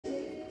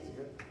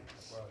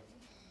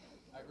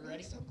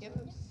Ready? Yep.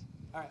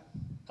 All right.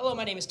 Hello,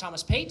 my name is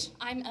Thomas Pate.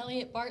 I'm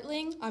Elliot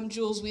Bartling. I'm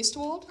Jules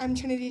Weistwald. I'm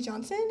Trinity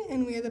Johnson,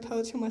 and we are the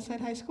poets from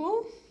Weside High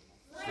School.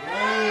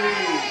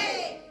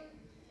 Yay!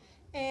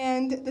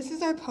 And this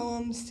is our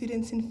poem,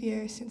 Students in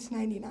Fear Since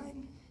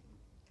 '99.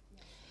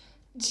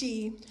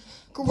 G.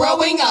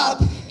 Growing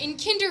up. In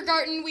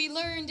kindergarten, we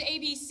learned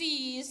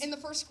ABCs. In the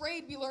first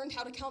grade, we learned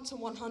how to count to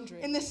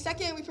 100. In the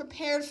second, we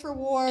prepared for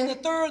war. In the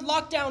third,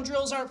 lockdown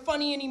drills aren't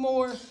funny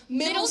anymore.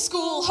 Middle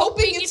school,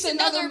 hoping it's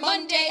another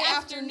Monday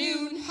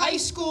afternoon. High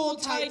school,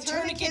 tied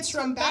tourniquets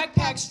from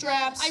backpack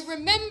straps. I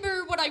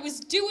remember what I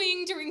was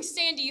doing during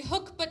Sandy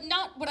Hook, but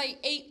not what I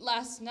ate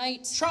last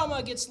night.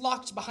 Trauma gets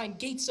locked behind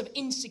gates of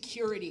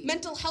insecurity.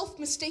 Mental health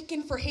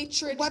mistaken for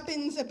hatred.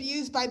 Weapons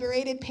abused by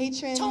berated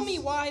patrons. Tell me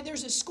why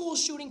there's a school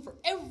shooting for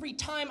every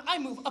time I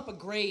move up a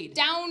grade.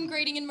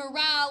 Downgrading in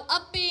morale,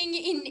 upping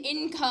in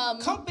income.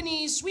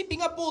 Companies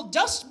sweeping up old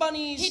dust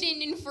bunnies.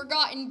 Hidden in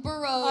forgotten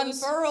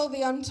burrows. Unfurl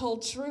the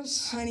untold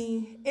truths.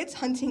 Honey, it's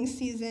hunting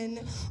season.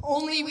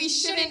 Only we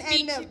shouldn't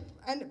end up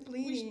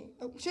bleeding.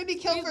 Should be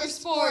killed for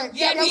sport.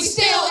 Yet we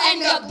still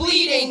end up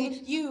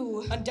bleeding.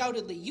 You.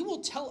 Undoubtedly, you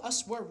will tell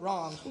us we're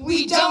wrong.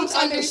 We don't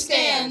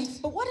understand.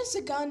 But what is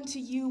a gun to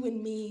you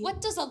and me?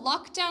 What does a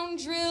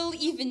lockdown drill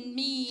even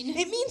mean?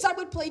 It means I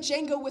would play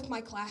Django with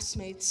my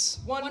classmates.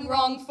 One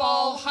wrong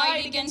fall,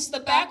 hide against the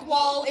back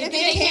wall. If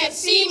they can't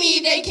see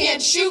me, they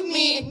can't shoot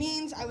me. It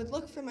means I would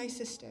look for my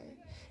sister.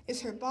 Is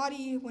her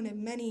body one of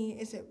many?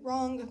 Is it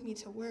wrong of me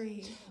to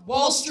worry?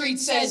 Wall Street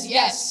says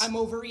yes. I'm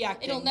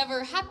overreacting. It'll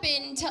never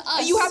happen to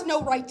us. You have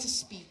no right to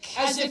speak.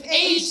 As if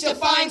age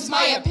defines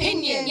my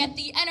opinion. Yet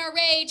the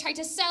NRA tried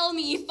to sell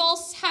me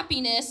false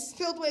happiness.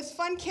 Filled with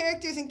fun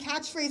characters and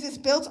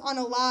catchphrases built on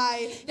a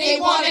lie. They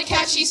want a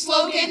catchy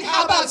slogan.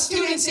 How about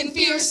students in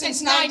fear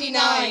since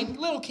 '99?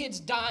 Little kids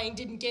dying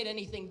didn't get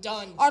anything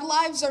done. Our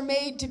lives are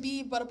made to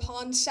be but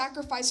upon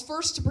sacrifice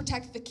first to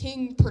protect the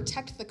king,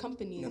 protect the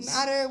companies. No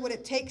matter what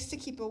it takes to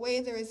keep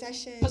away the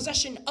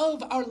possession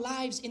of our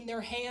lives in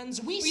their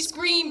hands. We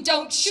scream,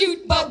 don't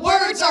shoot, but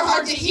words are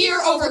hard to hear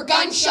over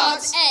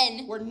gunshots.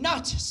 N. We're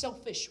not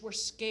selfish, we're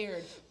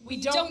scared. We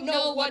don't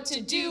know what to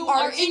do.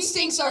 Our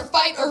instincts are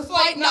fight or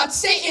flight, not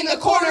sit in the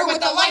corner with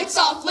the lights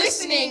off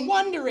listening.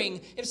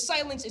 Wondering if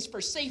silence is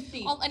for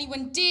safety. All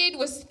anyone did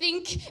was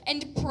think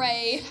and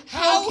pray.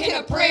 How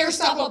can a prayer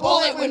stop a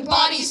bullet when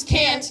bodies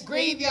can't?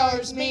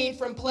 Graveyards made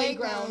from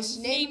playgrounds.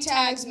 Name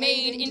tags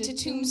made into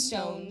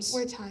tombstones.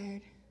 We're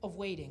tired of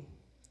waiting,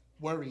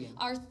 worrying.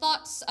 Our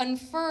thoughts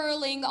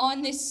unfurling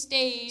on this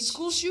stage.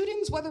 School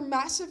shootings, whether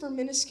massive or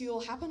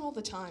minuscule, happen all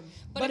the time.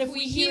 But if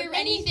we hear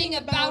anything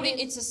about it,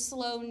 it's a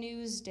slow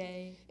news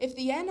day. If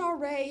the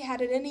NRA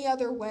had it any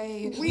other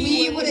way,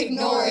 we would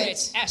ignore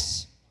it.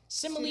 S.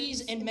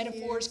 Similes and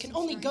metaphors can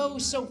only go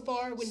so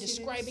far when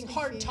describing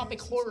hard topic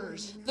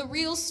horrors. The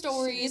real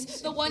stories,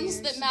 the ones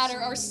that matter,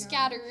 are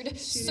scattered,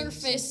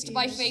 surfaced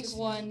by fake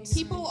ones.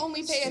 People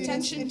only pay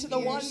attention to the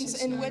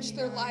ones in which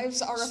their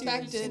lives are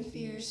affected. Students in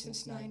fear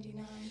since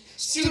 '99.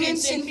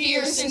 Students in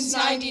fear since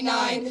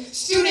 '99.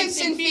 Students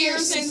in fear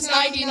since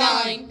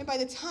 '99. And by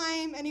the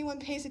time anyone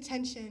pays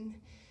attention,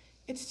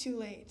 it's too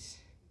late.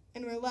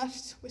 And we're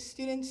left with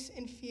students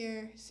in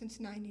fear since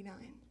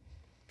 '99.